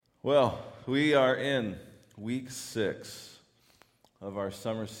Well, we are in week 6 of our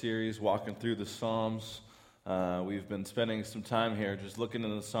summer series, walking through the Psalms. We've been spending some time here just looking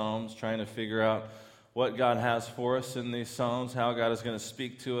into the Psalms, trying to figure out what God has for us in these Psalms, how God is going to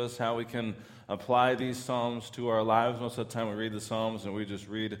speak to us, how we can apply these Psalms to our lives. Most of the time we read the Psalms and we just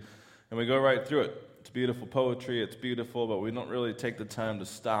read and we go right through it. It's beautiful poetry, it's beautiful, but we don't really take the time to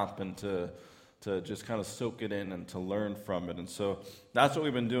stop and to just kind of soak it in and to learn from it. And so that's what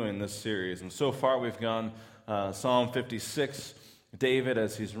we've been doing this series. And so far we've gone Psalm 56, David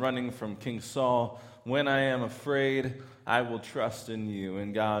as he's running from King Saul. When I am afraid, I will trust in you,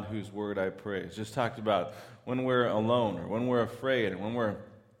 in God whose word I praise. Just talked about when we're alone or when we're afraid or when we're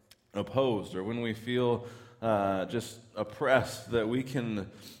opposed or when we feel just oppressed, that we can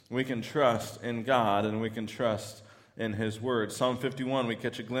trust in God and we can trust in his word. Psalm 51, we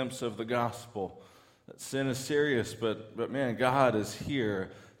catch a glimpse of the gospel. That sin is serious, but man, God is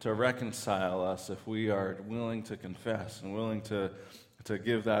here to reconcile us if we are willing to confess and willing to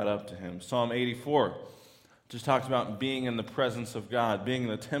give that up to him. Psalm 84 just talks about being in the presence of God, being in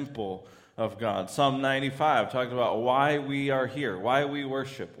the temple of God. Psalm 95 talks about why we are here, why we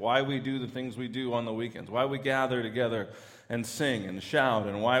worship, why we do the things we do on the weekends, why we gather together and sing and shout,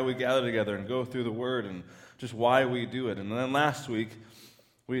 and why we gather together and go through the word, and just why we do it. And then last week,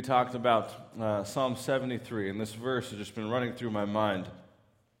 we talked about Psalm 73, and this verse has just been running through my mind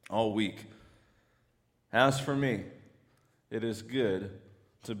all week. As for me, it is good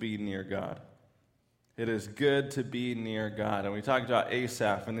to be near God. It is good to be near God. And we talked about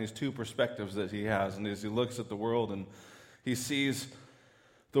Asaph and these two perspectives that he has. And as he looks at the world and he sees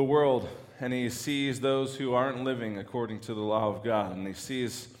the world and he sees those who aren't living according to the law of God. And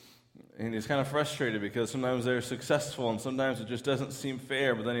he's kind of frustrated because sometimes they're successful and sometimes it just doesn't seem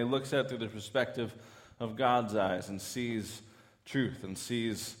fair. But then he looks at it through the perspective of God's eyes and sees truth and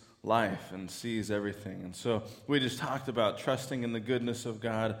sees life and sees everything. And so we just talked about trusting in the goodness of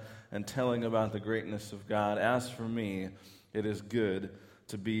God and telling about the greatness of God. As for me, it is good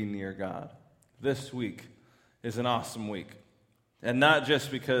to be near God. This week is an awesome week. And not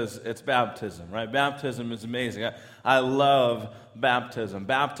just because it's baptism, right? Baptism is amazing. I love baptism.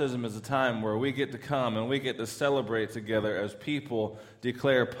 Baptism is a time where we get to come and we get to celebrate together as people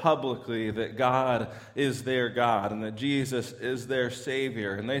declare publicly that God is their God and that Jesus is their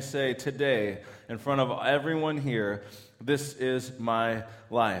Savior. And they say today, in front of everyone here, this is my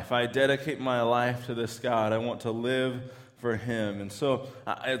life. I dedicate my life to this God. I want to live for Him. And so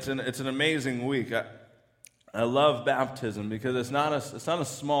it's an amazing week. I love baptism because it's not a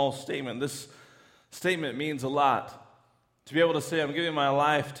small statement. This statement means a lot. To be able to say, I'm giving my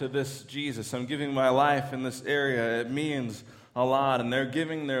life to this Jesus, I'm giving my life in this area, it means a lot. And they're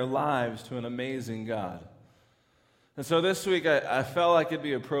giving their lives to an amazing God. And so this week, I felt like it'd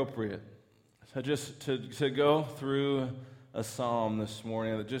be appropriate to go through a psalm this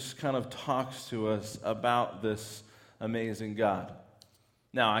morning that just kind of talks to us about this amazing God.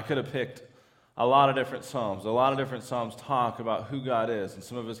 Now, I could have picked a lot of different psalms. A lot of different psalms talk about who God is and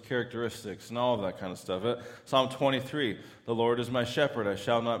some of his characteristics and all of that kind of stuff. Psalm 23, the Lord is my shepherd, I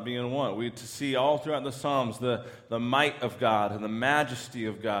shall not be in want. We see all throughout the psalms the might of God and the majesty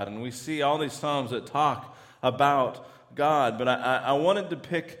of God. And we see all these psalms that talk about God. But I wanted to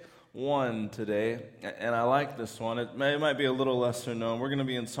pick one today, and I like this one. It might be a little lesser known. We're going to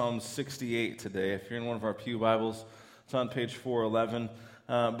be in Psalm 68 today. If you're in one of our pew Bibles, it's on page 411.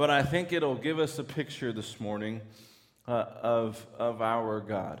 But I think it'll give us a picture this morning of our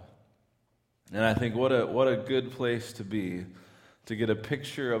God. And I think what a good place to be, to get a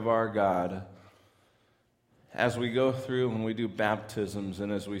picture of our God as we go through when we do baptisms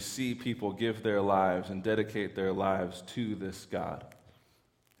and as we see people give their lives and dedicate their lives to this God.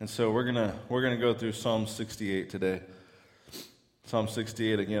 And so we're gonna go through Psalm 68 today. Psalm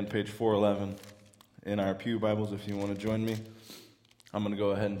 68, again, page 411 in our pew Bibles if you want to join me. I'm going to go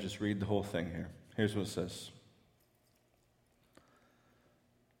ahead and just read the whole thing here. Here's what it says.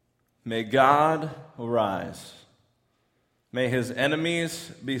 May God arise. May his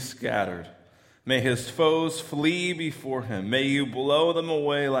enemies be scattered. May his foes flee before him. May you blow them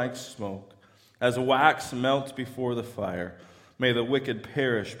away like smoke, as wax melts before the fire. May the wicked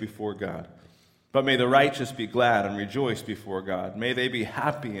perish before God. But may the righteous be glad and rejoice before God. May they be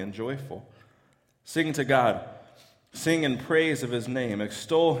happy and joyful. Sing to God. Sing in praise of his name.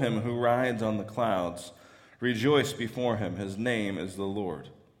 Extol him who rides on the clouds. Rejoice before him. His name is the Lord.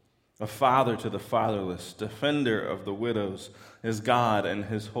 A father to the fatherless, defender of the widows, is God in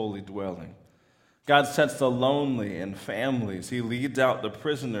his holy dwelling. God sets the lonely in families. He leads out the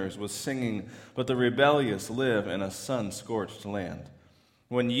prisoners with singing, but the rebellious live in a sun-scorched land.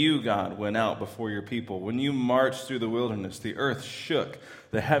 When you, God, went out before your people, when you marched through the wilderness, the earth shook,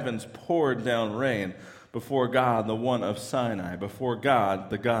 the heavens poured down rain before God, the one of Sinai, before God,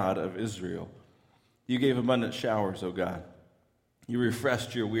 the God of Israel. You gave abundant showers, O God. You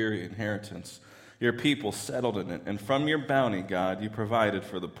refreshed your weary inheritance. Your people settled in it, and from your bounty, God, you provided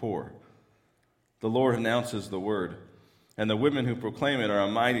for the poor. The Lord announces the word, and the women who proclaim it are a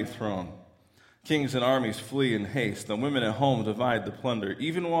mighty throng. Kings and armies flee in haste. The women at home divide the plunder.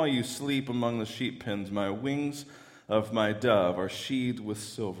 Even while you sleep among the sheep pens, my wings of my dove are sheathed with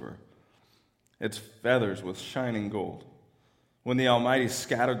silver, its feathers with shining gold. When the Almighty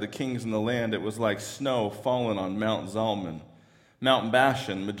scattered the kings in the land, it was like snow fallen on Mount Zalman. Mount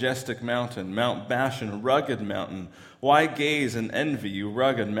Bashan, majestic mountain, Mount Bashan, rugged mountain. Why gaze and envy, you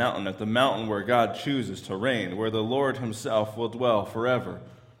rugged mountain, at the mountain where God chooses to reign, where the Lord himself will dwell forever?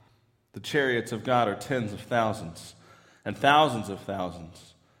 The chariots of God are tens of thousands, and thousands of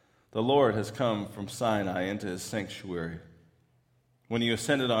thousands. The Lord has come from Sinai into his sanctuary. When you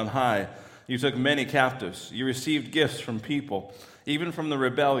ascended on high, you took many captives. You received gifts from people, even from the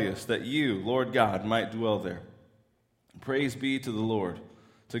rebellious, that you, Lord God, might dwell there. Praise be to the Lord,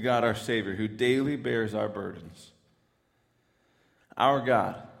 to God our Savior, who daily bears our burdens. Our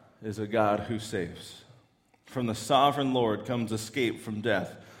God is a God who saves. From the sovereign Lord comes escape from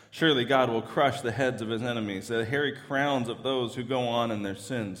death. Surely God will crush the heads of his enemies, the hairy crowns of those who go on in their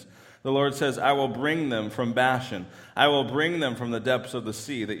sins. The Lord says, I will bring them from Bashan. I will bring them from the depths of the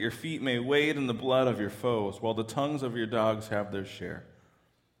sea, that your feet may wade in the blood of your foes, while the tongues of your dogs have their share.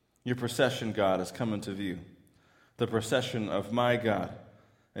 Your procession, God, has come into view, the procession of my God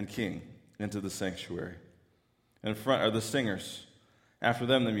and King into the sanctuary. In front are the singers, after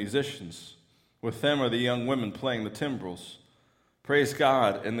them the musicians. With them are the young women playing the timbrels. Praise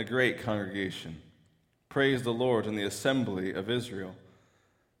God in the great congregation. Praise the Lord in the assembly of Israel.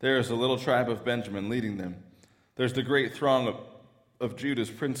 There is a little tribe of Benjamin leading them. There's the great throng of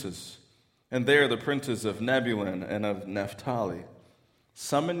Judah's princes, and there the princes of Nebulun and of Naphtali.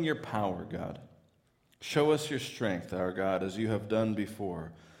 Summon your power, God. Show us your strength, our God, as you have done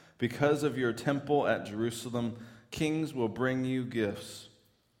before. Because of your temple at Jerusalem, kings will bring you gifts.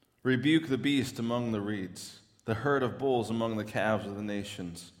 Rebuke the beast among the reeds, the herd of bulls among the calves of the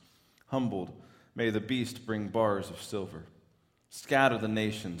nations. Humbled, may the beast bring bars of silver. Scatter the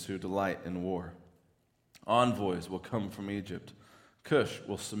nations who delight in war. Envoys will come from Egypt. Cush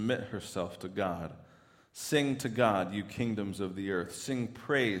will submit herself to God. Sing to God, you kingdoms of the earth. Sing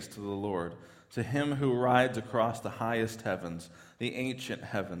praise to the Lord, to him who rides across the highest heavens, the ancient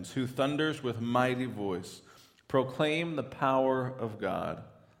heavens, who thunders with mighty voice. Proclaim the power of God,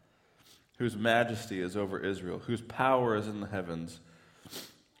 whose majesty is over Israel, whose power is in the heavens.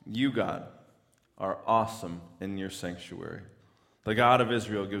 You, God, are awesome in your sanctuary. The God of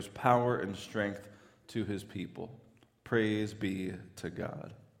Israel gives power and strength to his people. Praise be to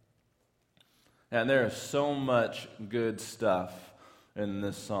God. And there is so much good stuff in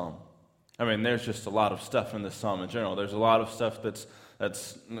this psalm. I mean, there's just a lot of stuff in this psalm in general. There's a lot of stuff that's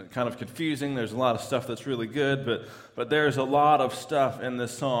kind of confusing. There's a lot of stuff that's really good, but there's a lot of stuff in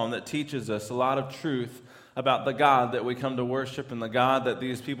this psalm that teaches us a lot of truth about the God that we come to worship and the God that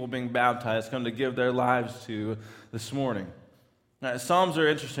these people being baptized come to give their lives to this morning. Now, Psalms are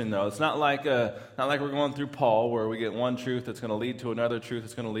interesting, though. It's not like we're going through Paul, where we get one truth that's going to lead to another truth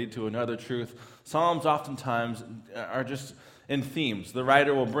that's going to lead to another truth. Psalms oftentimes are just in themes. The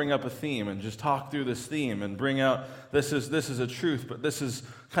writer will bring up a theme and just talk through this theme and bring out this is a truth, but this is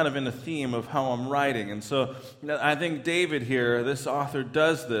kind of in the theme of how I'm writing. And so I think David here, this author,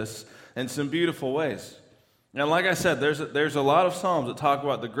 does this in some beautiful ways. And like I said, there's a lot of Psalms that talk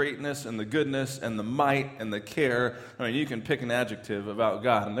about the greatness and the goodness and the might and the care. I mean, you can pick an adjective about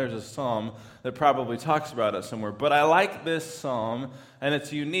God, and there's a Psalm that probably talks about it somewhere. But I like this Psalm, and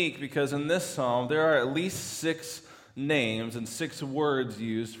it's unique because in this Psalm, there are at least 6 names and 6 words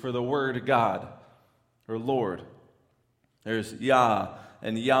used for the word God or Lord. There's Yah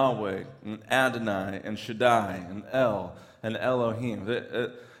and Yahweh and Adonai and Shaddai and El and Elohim.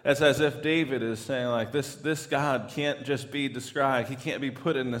 It's as if David is saying, like, this God can't just be described. He can't be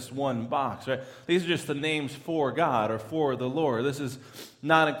put in this one box, right? These are just the names for God or for the Lord. This is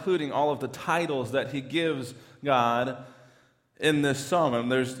not including all of the titles that he gives God in this psalm.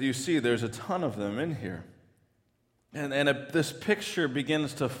 And there's a ton of them in here. And this picture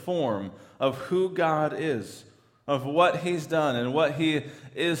begins to form of who God is, of what he's done and what he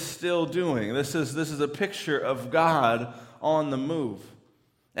is still doing. This is a picture of God on the move.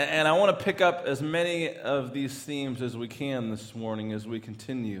 And I want to pick up as many of these themes as we can this morning as we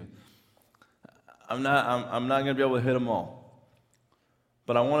continue. I'm not going to be able to hit them all.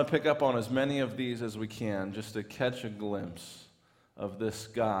 But I want to pick up on as many of these as we can just to catch a glimpse of this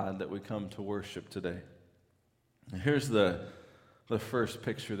God that we come to worship today. And here's the first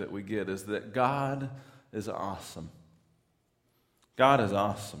picture that we get is that God is awesome. God is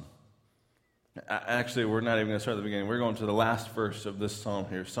awesome. Actually, we're not even going to start at the beginning. We're going to the last verse of this psalm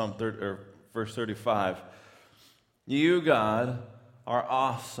here, verse 35. You, God, are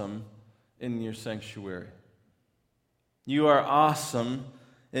awesome in your sanctuary. You are awesome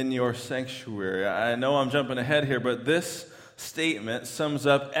in your sanctuary. I know I'm jumping ahead here, but this statement sums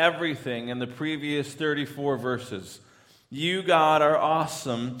up everything in the previous 34 verses. You, God, are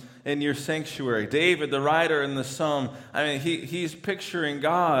awesome in your sanctuary. David, the writer in the psalm, he's picturing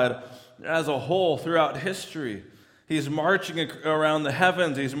God as a whole throughout history. He's marching around the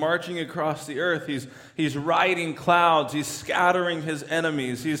heavens. He's marching across the earth. He's riding clouds. He's scattering his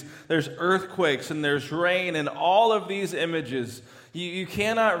enemies. There's earthquakes and there's rain and all of these images. You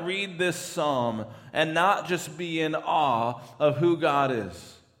cannot read this psalm and not just be in awe of who God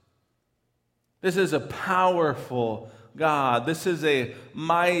is. This is a powerful God. This is a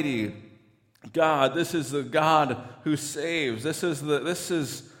mighty God. This is the God who saves. This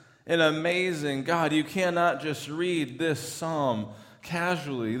is an amazing God. You cannot just read this psalm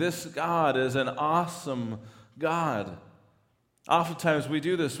casually. This God is an awesome God. Oftentimes we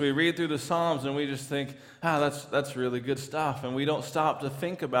do this. We read through the Psalms and we just think, that's really good stuff, and we don't stop to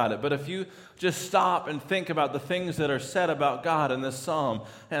think about it. But if you just stop and think about the things that are said about God in this psalm,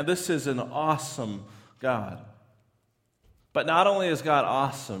 this is an awesome God. But not only is God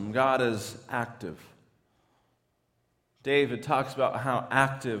awesome, God is active. David talks about how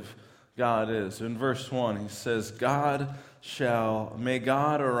active God is. In verse 1, he says, may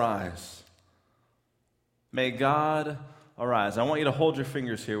God arise. May God arise. I want you to hold your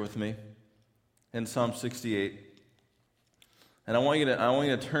fingers here with me in Psalm 68. And I want you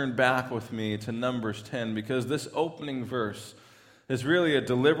to turn back with me to Numbers 10, because this opening verse is really a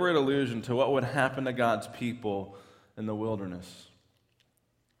deliberate allusion to what would happen to God's people in the wilderness.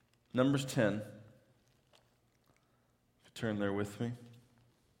 Numbers 10. Turn there with me.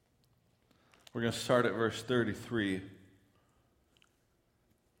 We're going to start at verse 33.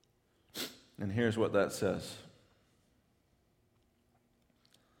 And here's what that says.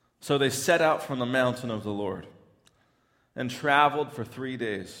 So they set out from the mountain of the Lord and traveled for 3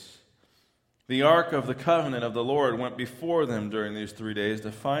 days. The ark of the covenant of the Lord went before them during these 3 days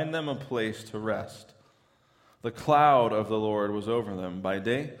to find them a place to rest. The cloud of the Lord was over them by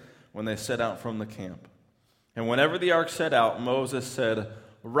day when they set out from the camp. And whenever the ark set out, Moses said,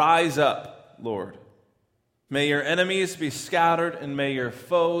 "Rise up, Lord. May your enemies be scattered, and may your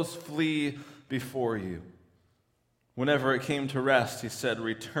foes flee before you." Whenever it came to rest, he said,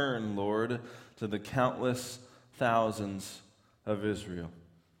 "Return, Lord, to the countless thousands of Israel."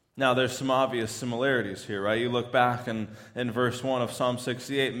 Now, there's some obvious similarities here, right? You look back in verse 1 of Psalm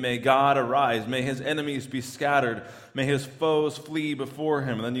 68, may God arise, may his enemies be scattered, may his foes flee before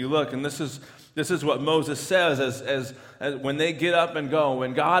him. And then you look, and this is what Moses says as when they get up and go,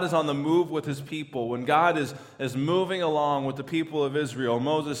 when God is on the move with his people, when God is moving along with the people of Israel,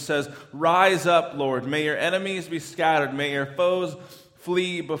 Moses says, "Rise up, Lord, may your enemies be scattered, may your foes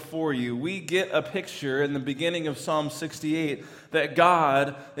flee before you." We get a picture in the beginning of Psalm 68 that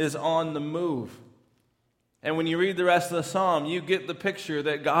God is on the move. And when you read the rest of the psalm, you get the picture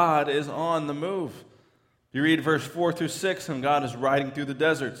that God is on the move. You read verse 4 through 6, and God is riding through the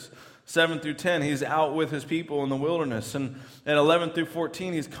deserts. 7 through 10, he's out with his people in the wilderness. And 11 through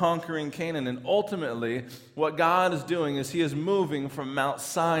 14, he's conquering Canaan. And ultimately, what God is doing is he is moving from Mount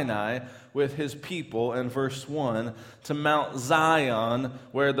Sinai with his people in verse 1 to Mount Zion,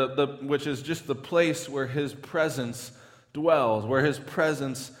 where which is just the place where his presence dwells, where his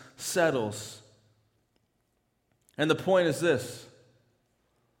presence settles. And the point is this,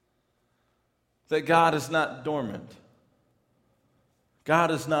 that God is not dormant. God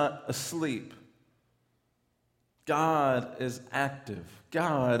is not asleep. God is active.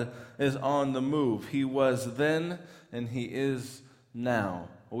 God is on the move. He was then and he is now.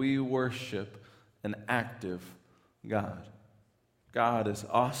 We worship an active God. God is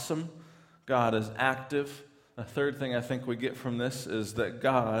awesome. God is active. A third thing I think we get from this is that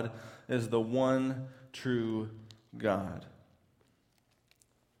God is the one true God.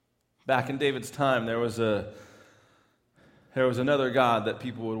 Back in David's time, there was another god that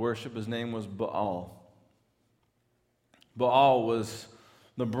people would worship. His name was Baal. Baal was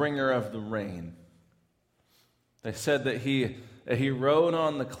the bringer of the rain. They said that he rode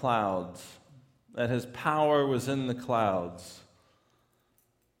on the clouds, that his power was in the clouds.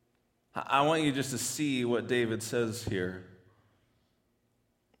 I want you just to see what David says here.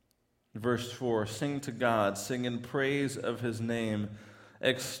 Verse 4, sing to God, sing in praise of his name,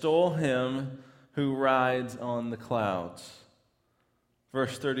 extol him who rides on the clouds.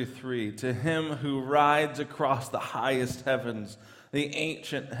 Verse 33, to him who rides across the highest heavens, the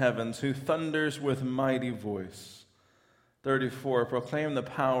ancient heavens, who thunders with mighty voice. 34, proclaim the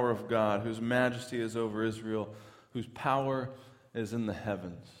power of God, whose majesty is over Israel, whose power is in the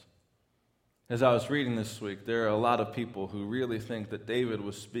heavens. As I was reading this week, there are a lot of people who really think that David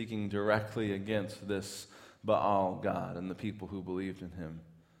was speaking directly against this Baal god and the people who believed in him.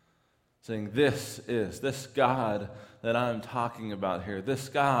 Saying, this God that I'm talking about here, this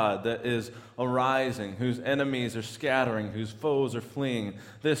God that is arising, whose enemies are scattering, whose foes are fleeing,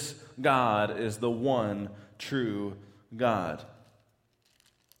 this God is the one true God.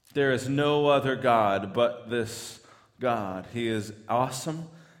 There is no other God but this God. He is awesome.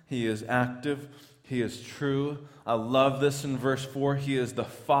 He is active. He is true. I love this in verse 4. He is the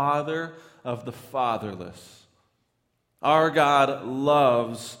Father of the fatherless. Our God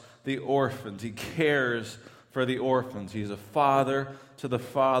loves the orphans. He cares for the orphans. He's a father to the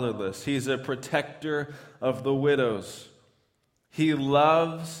fatherless. He's a protector of the widows. He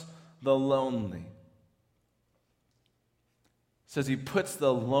loves the lonely. It says he puts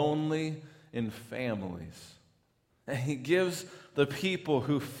the lonely in families. And he gives the people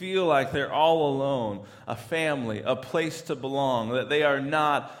who feel like they're all alone a family, a place to belong, that they are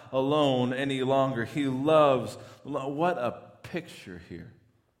not alone any longer. He loves. What a picture here.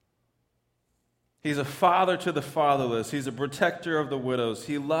 He's a father to the fatherless. He's a protector of the widows.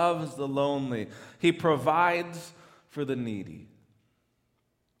 He loves the lonely. He provides for the needy.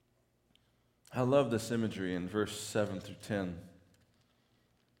 I love this imagery in verse 7 through 10.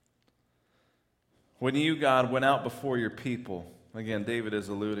 When you, God, went out before your people, again, David is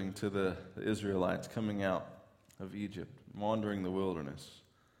alluding to the Israelites coming out of Egypt, wandering the wilderness.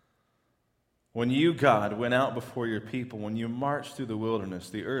 When you, God, went out before your people, when you marched through the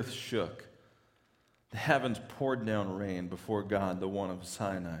wilderness, the earth shook. The heavens poured down rain before God, the one of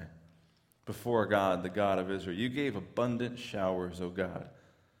Sinai, before God, the God of Israel. You gave abundant showers, O God.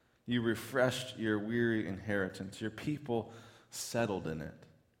 You refreshed your weary inheritance. Your people settled in it.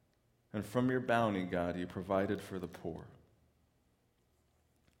 And from your bounty, God, you provided for the poor.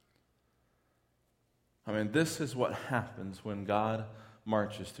 I mean, this is what happens when God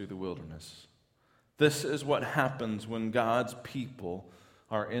marches through the wilderness. This is what happens when God's people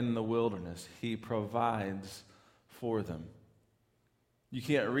are in the wilderness. He provides for them. You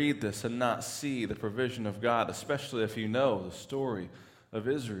can't read this and not see the provision of God, especially if you know the story of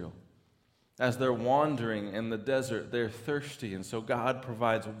Israel. As they're wandering in the desert, they're thirsty, and so God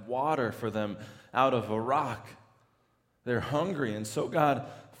provides water for them out of a rock. They're hungry, and so God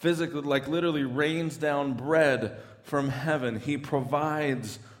physically, literally rains down bread from heaven. He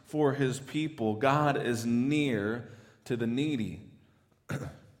provides for his people. God is near to the needy.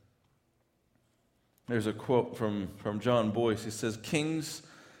 There's a quote from John Boyce. He says, kings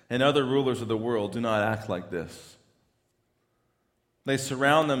and other rulers of the world do not act like this. They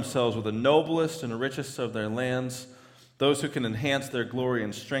surround themselves with the noblest and richest of their lands, those who can enhance their glory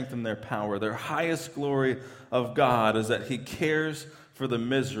and strengthen their power. Their highest glory of God is that he cares for the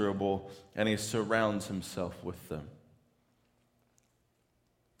miserable and he surrounds himself with them.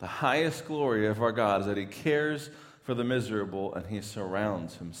 The highest glory of our God is that he cares for the miserable and he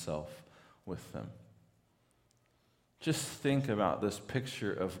surrounds himself with them. Just think about this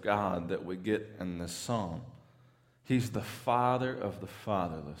picture of God that we get in this psalm. He's the father of the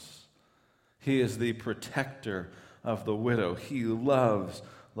fatherless. He is the protector of the widow. He loves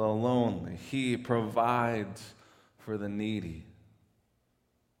the lonely. He provides for the needy.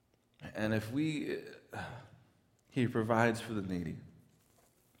 And he provides for the needy.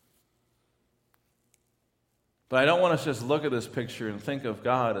 But I don't want us to just look at this picture and think of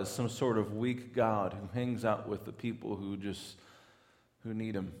God as some sort of weak God who hangs out with the people who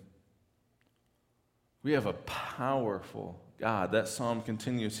need him. We have a powerful God. That psalm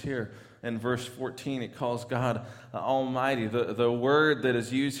continues here in verse 14. It calls God Almighty. The word that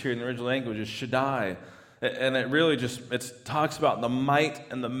is used here in the original language is Shaddai. And it really it talks about the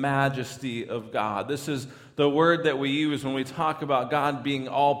might and the majesty of God. This is the word that we use when we talk about God being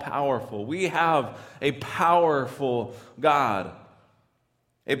all-powerful. We have a powerful God.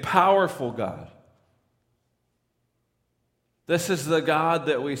 A powerful God. This is the God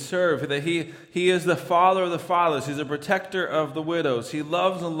that we serve. That He is the father of the fatherless. He's a protector of the widows. He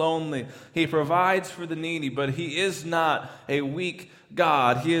loves the lonely. He provides for the needy, but He is not a weak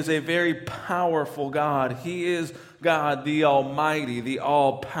God. He is a very powerful God. He is God, the Almighty, the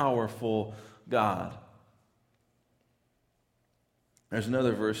all-powerful God. There's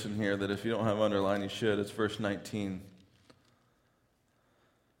another verse in here that if you don't have underlined, you should. It's verse 19.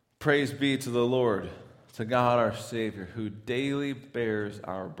 Praise be to the Lord, to God our Savior, who daily bears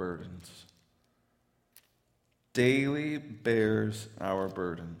our burdens. Daily bears our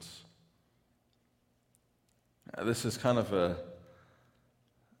burdens. Now, this is kind of a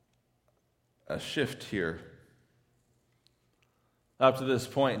shift here. Up to this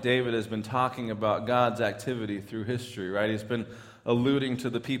point, David has been talking about God's activity through history, right? He's been alluding to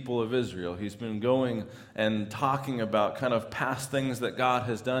the people of Israel. He's been going and talking about kind of past things that God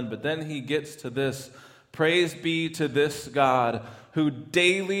has done. But then he gets to this, praise be to this God who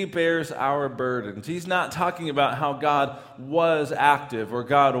daily bears our burdens. He's not talking about how God was active or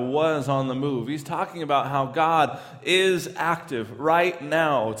God was on the move. He's talking about how God is active right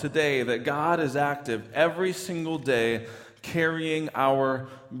now, today, that God is active every single day, carrying our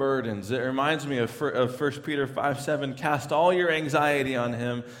burdens. It reminds me of 1 Peter 5:7. Cast all your anxiety on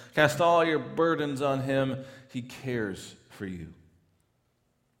him. Cast all your burdens on him. He cares for you.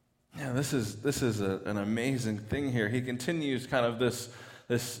 Yeah, this is an amazing thing here. He continues kind of this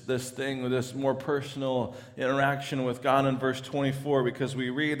thing with this more personal interaction with God in verse 24, because we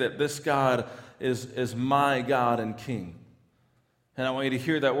read that this God is my God and King. And I want you to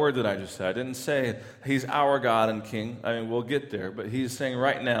hear that word that I just said. I didn't say he's our God and King. I mean, we'll get there. But he's saying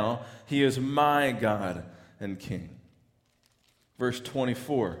right now, he is my God and King. Verse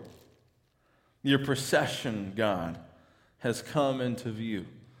 24. Your procession, God, has come into view.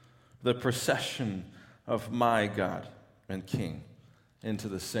 The procession of my God and King into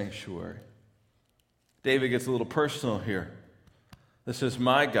the sanctuary. David gets a little personal here. This is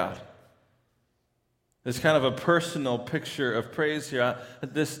my God. It's kind of a personal picture of praise here.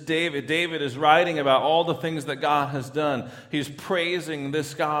 David is writing about all the things that God has done. He's praising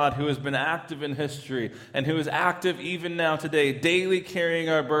this God who has been active in history and who is active even now today, daily carrying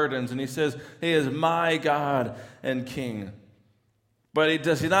our burdens. And he says, he is my God and King. But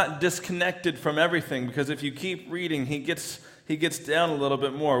he's not disconnected from everything, because if you keep reading, he gets down a little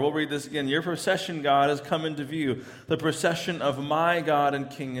bit more. We'll read this again. Your procession, God, has come into view. The procession of my God and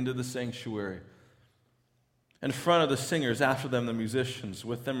King into the sanctuary. In front of the singers, after them the musicians,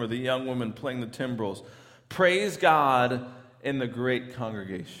 with them are the young women playing the timbrels. Praise God in the great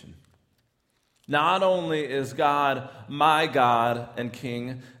congregation. Not only is God my God and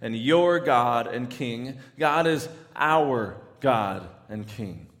King, and your God and King, God is our God and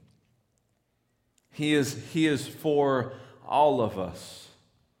King. He is for all of us.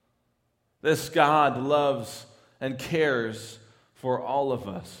 This God loves and cares for all of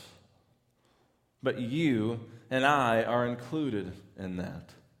us. But you and I are included in that.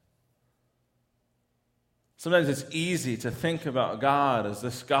 Sometimes it's easy to think about God as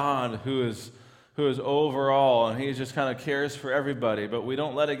this God who is overall, and he just kind of cares for everybody, but we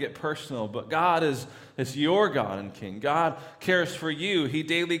don't let it get personal. But God is your God and King. God cares for you. He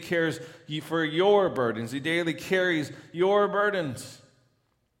daily cares for your burdens. He daily carries your burdens.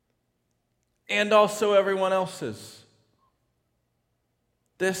 And also everyone else's.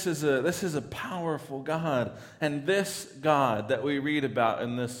 This is a powerful God. And this God that we read about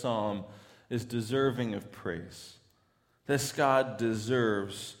in this psalm is deserving of praise. This God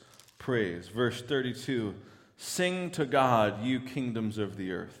deserves praise. Verse 32, sing to God, you kingdoms of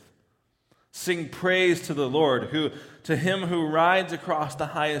the earth. Sing praise to the Lord, to him who rides across the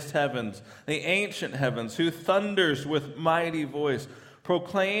highest heavens, the ancient heavens, who thunders with mighty voice.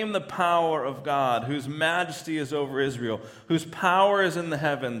 Proclaim the power of God, whose majesty is over Israel, whose power is in the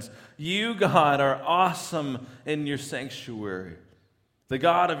heavens. You, God, are awesome in your sanctuary. The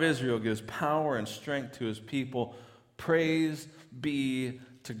God of Israel gives power and strength to his people. Praise be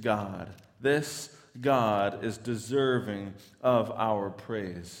to God. This God is deserving of our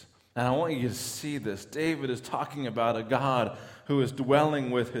praise. And I want you to see this. David is talking about a God who is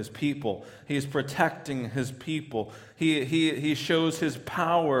dwelling with his people. He's protecting his people. He shows his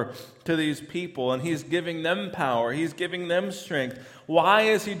power to these people, and he's giving them power. He's giving them strength. Why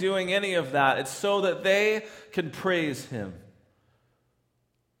is he doing any of that? It's so that they can praise him.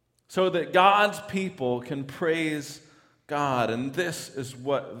 So that God's people can praise God. And this is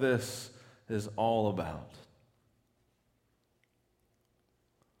what this is all about.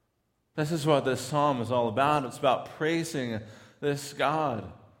 This is what this psalm is all about. It's about praising this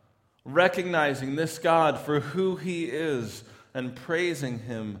God, recognizing this God for who he is, and praising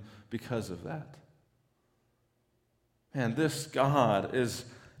him because of that. And this God is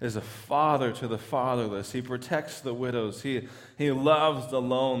a father to the fatherless. He protects the widows. He loves the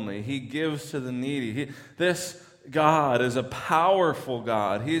lonely. He gives to the needy. This God is a powerful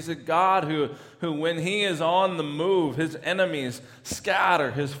God. He's a God who when he is on the move, his enemies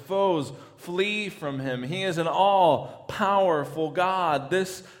scatter, his foes flee from him. He is an all-powerful God.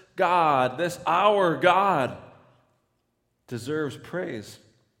 This our God, deserves praise.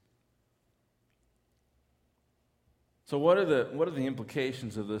 So what are the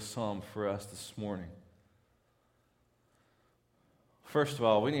implications of this psalm for us this morning? First of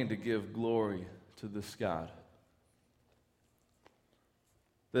all, we need to give glory to this God.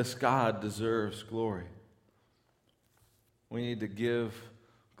 This God deserves glory. We need to give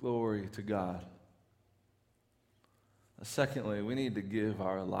glory to God. Secondly, we need to give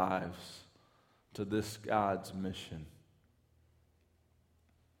our lives to this God's mission.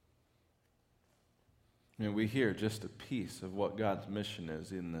 I mean, we hear just a piece of what God's mission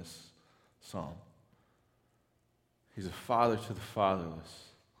is in this psalm. He's a father to the fatherless.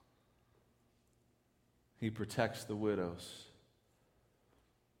 He protects the widows.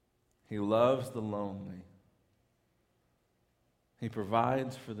 He loves the lonely. He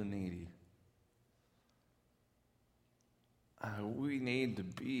provides for the needy. We need to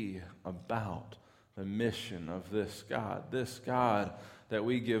be about the mission of this God. This God that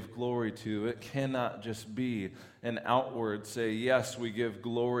we give glory to, it cannot just be an outward say, yes, we give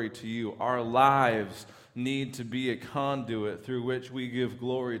glory to you. Our lives need to be a conduit through which we give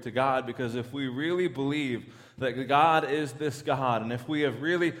glory to God, because if we really believe that God is this God, and if we have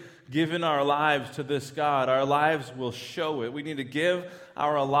really given our lives to this God, our lives will show it. We need to give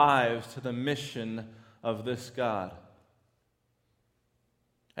our lives to the mission of this God.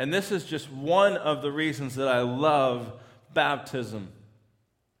 And this is just one of the reasons that I love baptism.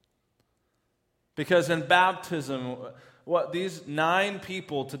 Because in baptism, what these 9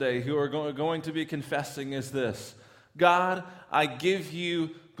 people today who are going to be confessing is this: God, I give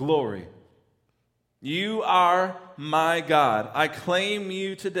you glory. You are my God. I claim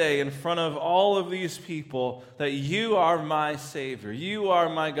you today in front of all of these people that you are my Savior. You are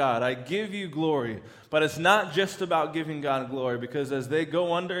my God. I give you glory. But it's not just about giving God glory, because as they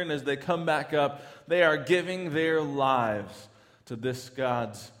go under and as they come back up, they are giving their lives to this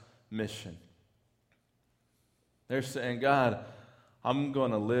God's mission. They're saying, God, I'm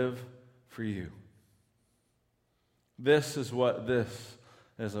going to live for you. This is what this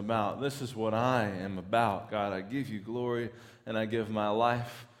is about. This is what I am about. God, I give you glory and I give my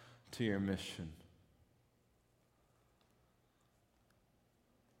life to your mission.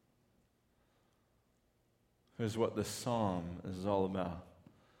 Here's what this psalm is all about.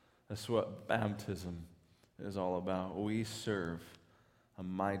 That's what baptism is all about. We serve a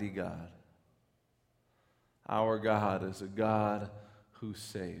mighty God. Our God is a God who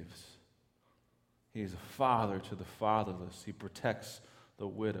saves. He's a father to the fatherless. He protects the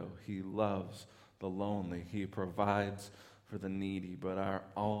widow. He loves the lonely. He provides for the needy. But our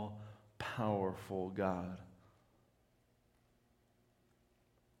all-powerful God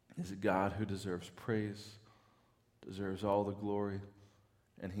is a God who deserves praise, deserves all the glory,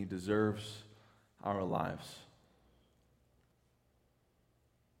 and he deserves our lives.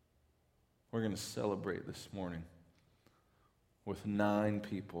 We're going to celebrate this morning with 9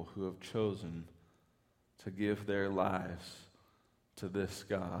 people who have chosen to give their lives to this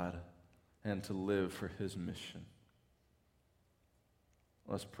God and to live for his mission.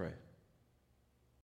 Let's pray.